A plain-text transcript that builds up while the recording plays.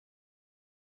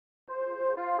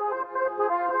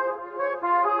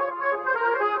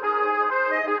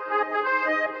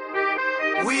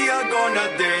gonna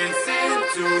dance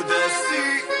into the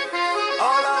sea.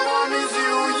 All I want is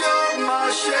you, you're my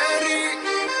sherry.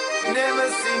 Never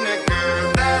seen a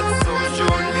girl that's so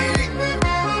jolly.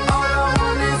 All I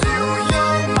want is you,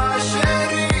 you're my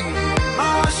sherry,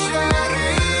 my sherry.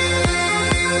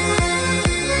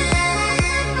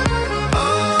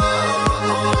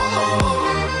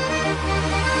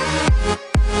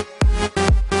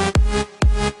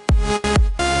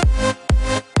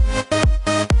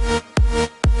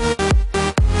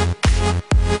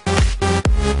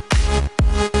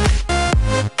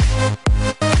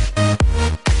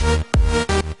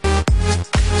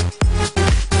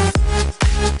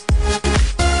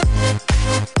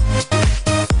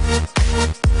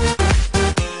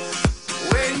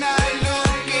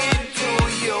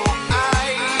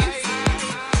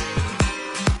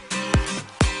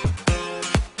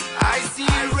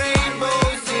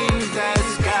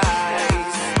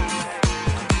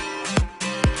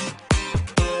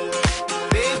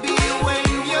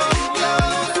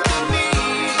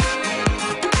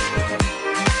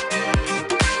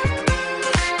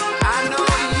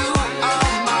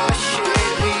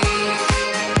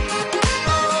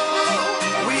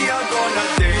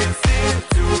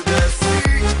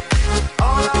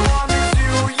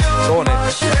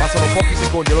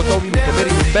 Lotta un minuto,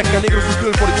 Merino becca negro sul più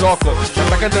del fuorigioco,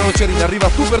 l'attaccante Nocerina arriva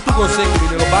tu per tu con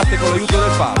Seguimi, lo batte con l'aiuto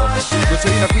del palo.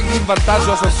 Nocerina quindi in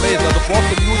vantaggio a sorpresa dopo 8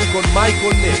 minuti con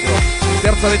Michael Negro,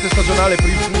 terza rete stagionale per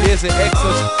il pugliese ex.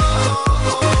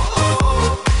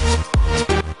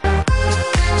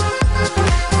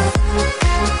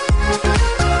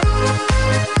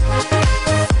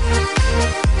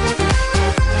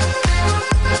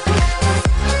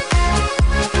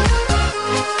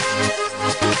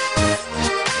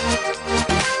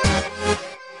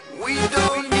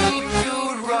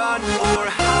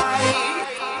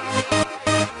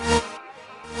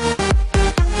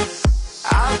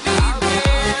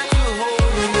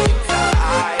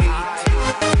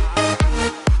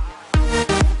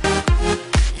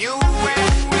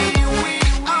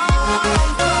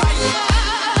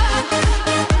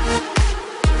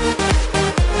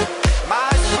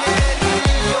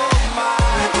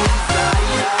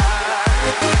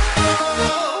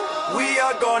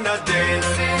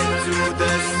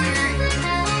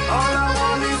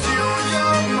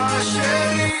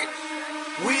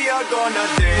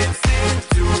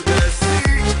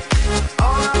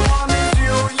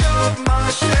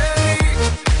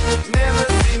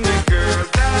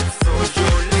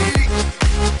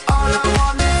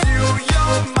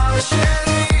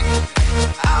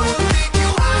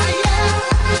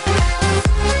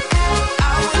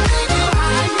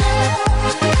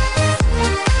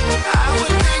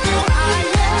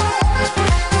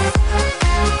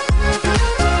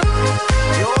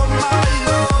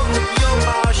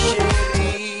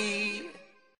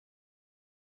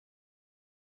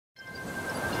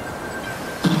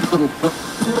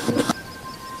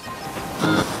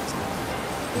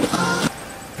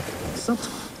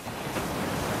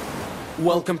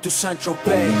 Welcome to Central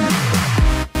Bay.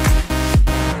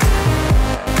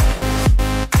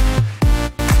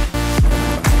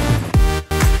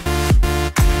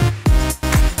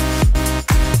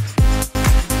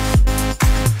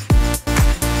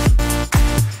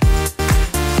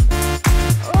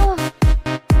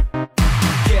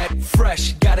 Get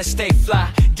fresh, gotta stay fly.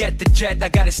 Get the jet, I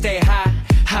gotta stay high.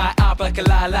 High up like a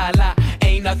la la la.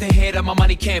 Ain't nothing here that my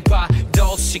money can't buy.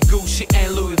 Dolce, Gucci,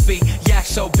 and Louis V. Yak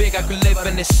so big I could live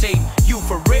in the sea. You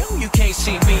for real? You can't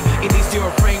see me. In these zero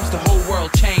frames, the whole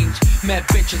world changed. Mad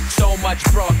bitches, so much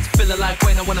broad. Feeling like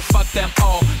when I wanna fuck them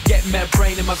all. Get mad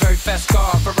brain in my very fast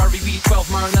car. Ferrari V12,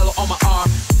 Maranello on my arm.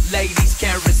 Ladies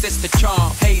can't resist the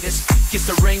charm. Haters, kiss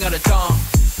the ring of the dawn.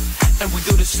 And we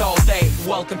do this all day.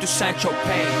 Welcome to Central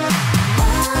Bay.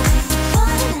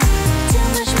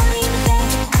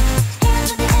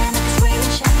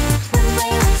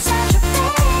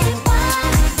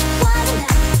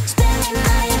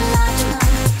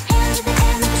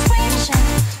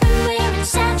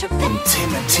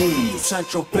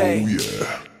 Central Bay. Oh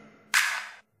yeah.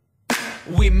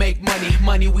 We make money,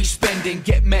 money we spending.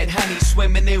 Get mad honey,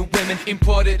 swimming in women.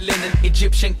 Imported linen,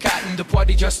 Egyptian cotton. The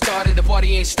party just started, the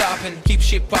party ain't stopping. Keep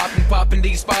shit popping, popping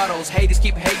these bottles. Haters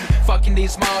keep hating, fucking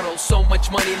these models. So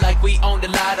much money like we own the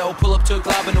lotto. Pull up to a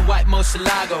club in a white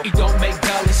Murcielago. It don't make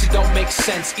dollars, it don't make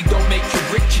sense. It don't make you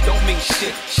rich, it don't make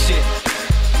shit.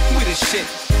 We the shit,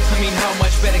 I mean how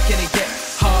much better can it get?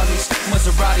 Harleys,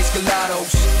 Maseratis,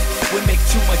 Gelatos. We make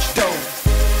too much dough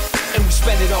and we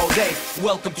spend it all day.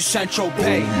 Welcome to Central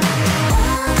Bay. Too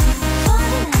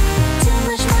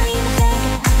much money in the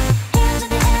bank. Hands in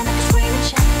the air, make a screaming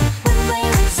shout. When we're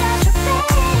in Central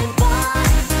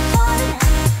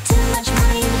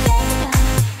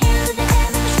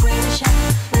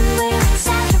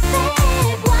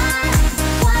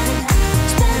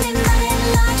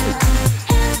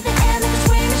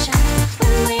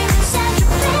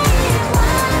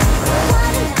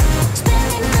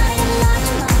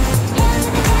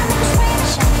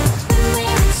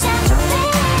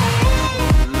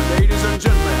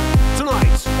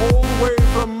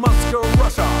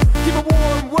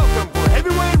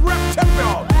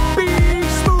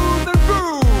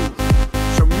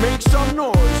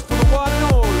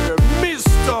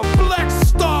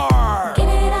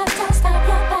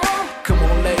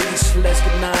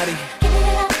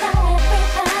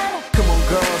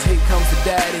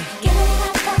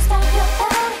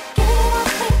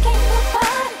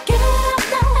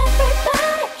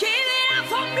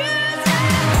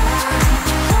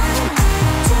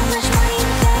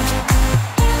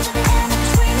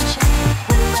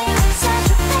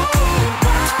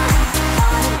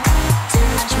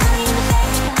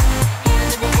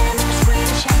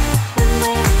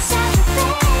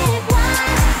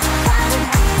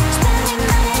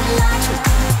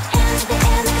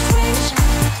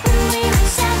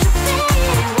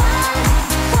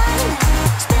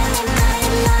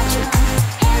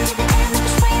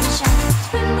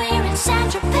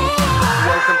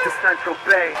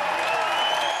play.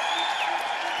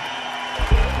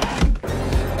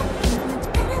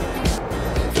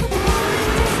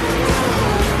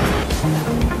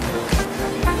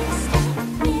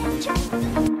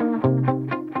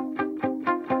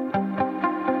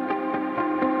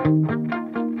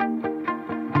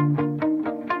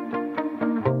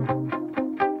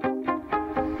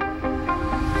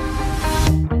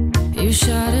 You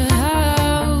shout it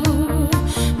out,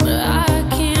 but I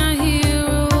can't hear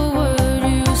a word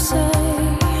you say.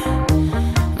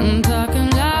 I'm talking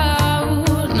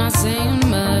loud, not saying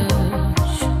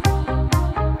much.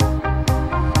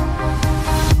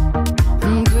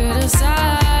 I'm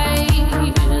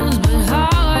criticized, but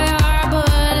how your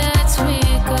bullets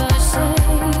ricochet.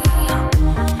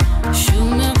 Shoot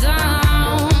me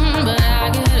down, but I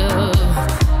get up.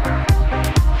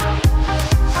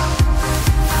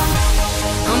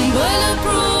 I'm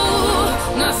bulletproof,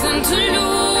 nothing to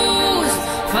lose.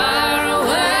 Far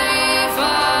away,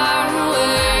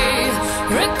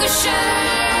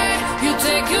 ricochet. You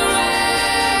take your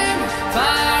aim.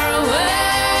 Far away.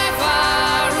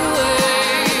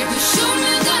 You shoot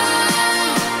me down,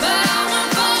 but I won't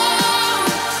fall.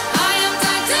 I am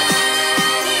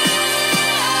titanium.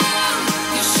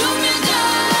 You shoot me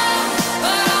down,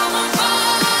 but I won't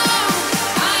fall.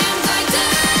 I am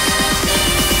titanium.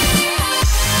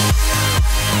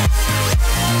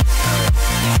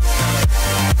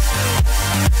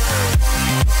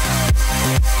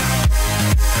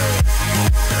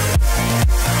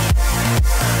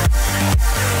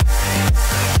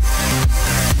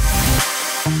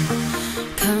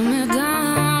 Cut me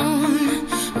down,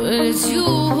 but it's you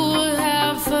who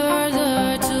have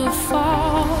further to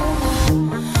fall.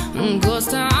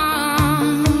 Ghost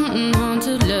town,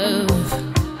 haunted love.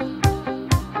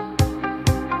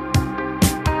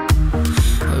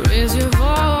 Raise your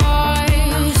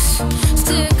voice,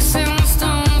 sticks and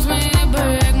stones may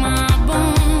break my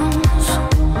bones.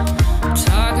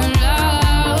 Talking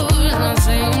loud, not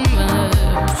saying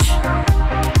much.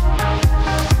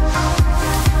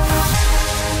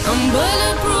 I'm bulletproof.